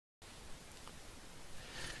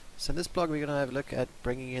So in this blog we're going to have a look at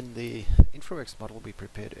bringing in the Infraworks model we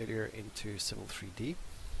prepared earlier into Civil 3D,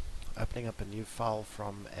 opening up a new file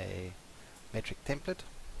from a metric template.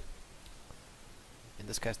 In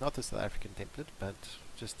this case not the South African template, but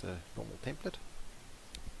just a normal template.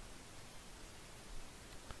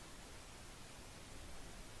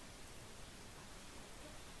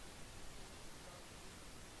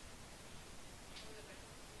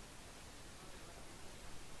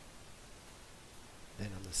 Then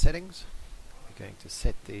on the settings, we're going to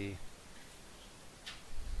set the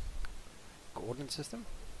coordinate system.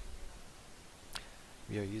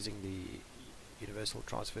 We are using the Universal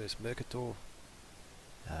Transverse Mercator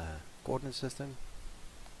coordinate system,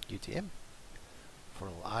 UTM, for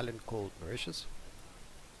an island called Mauritius.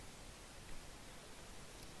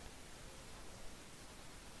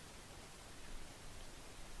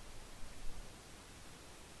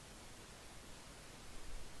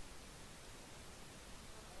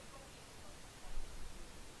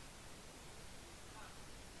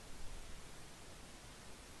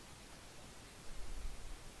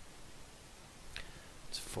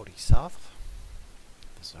 It's 40 south,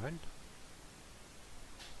 the zone.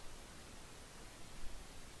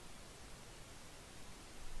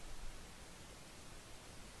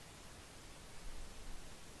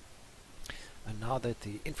 And now that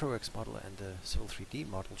the Infraworks model and the Civil 3D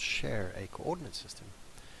model share a coordinate system,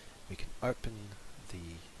 we can open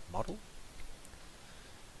the model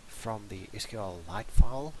from the SQLite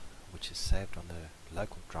file, which is saved on the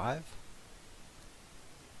local drive.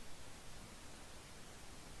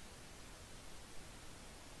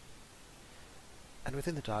 And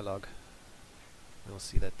within the dialog, we'll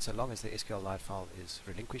see that so long as the SQLite file is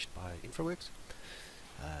relinquished by Infraworks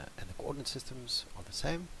and the coordinate systems are the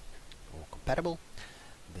same or compatible,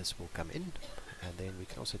 this will come in, and then we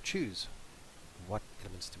can also choose what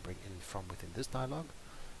elements to bring in from within this dialog,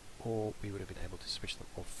 or we would have been able to switch them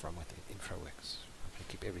off from within Infraworks. I'm going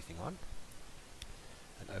to keep everything on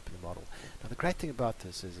and open the model. Now the great thing about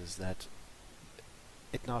this is that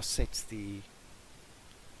it now sets the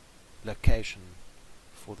location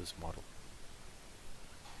for this model.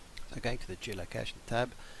 So going to the geolocation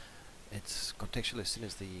tab, it's contextual. As soon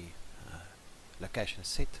as the location is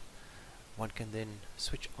set, one can then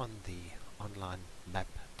switch on the online map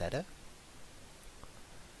data,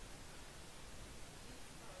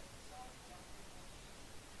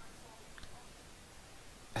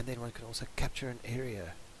 and then one can also capture an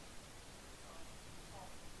area.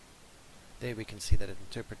 There we can see that it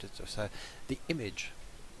interpreted, so the image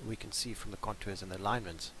we can see from the contours and the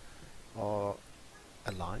alignments are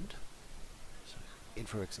aligned. So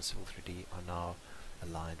Infraworks and Civil 3D are now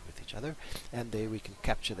aligned with each other, and there we can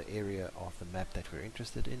capture the area of the map that we're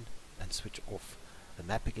interested in and switch off the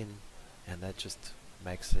map again, and that just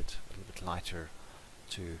makes it a little bit lighter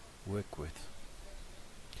to work with.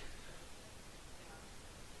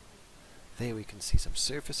 There we can see some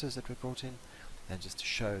surfaces that were brought in, and just to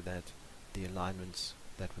show that the alignments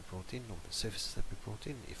that were brought in, or the surfaces that were brought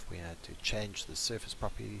in, if we had to change the surface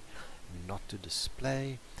property not to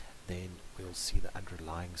display, then we'll see the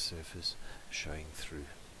underlying surface showing through.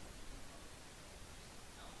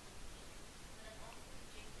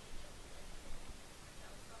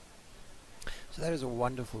 So that is a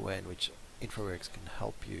wonderful way in which Infraworks can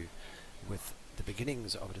help you with the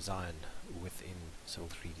beginnings of design within Civil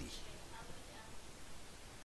 3D.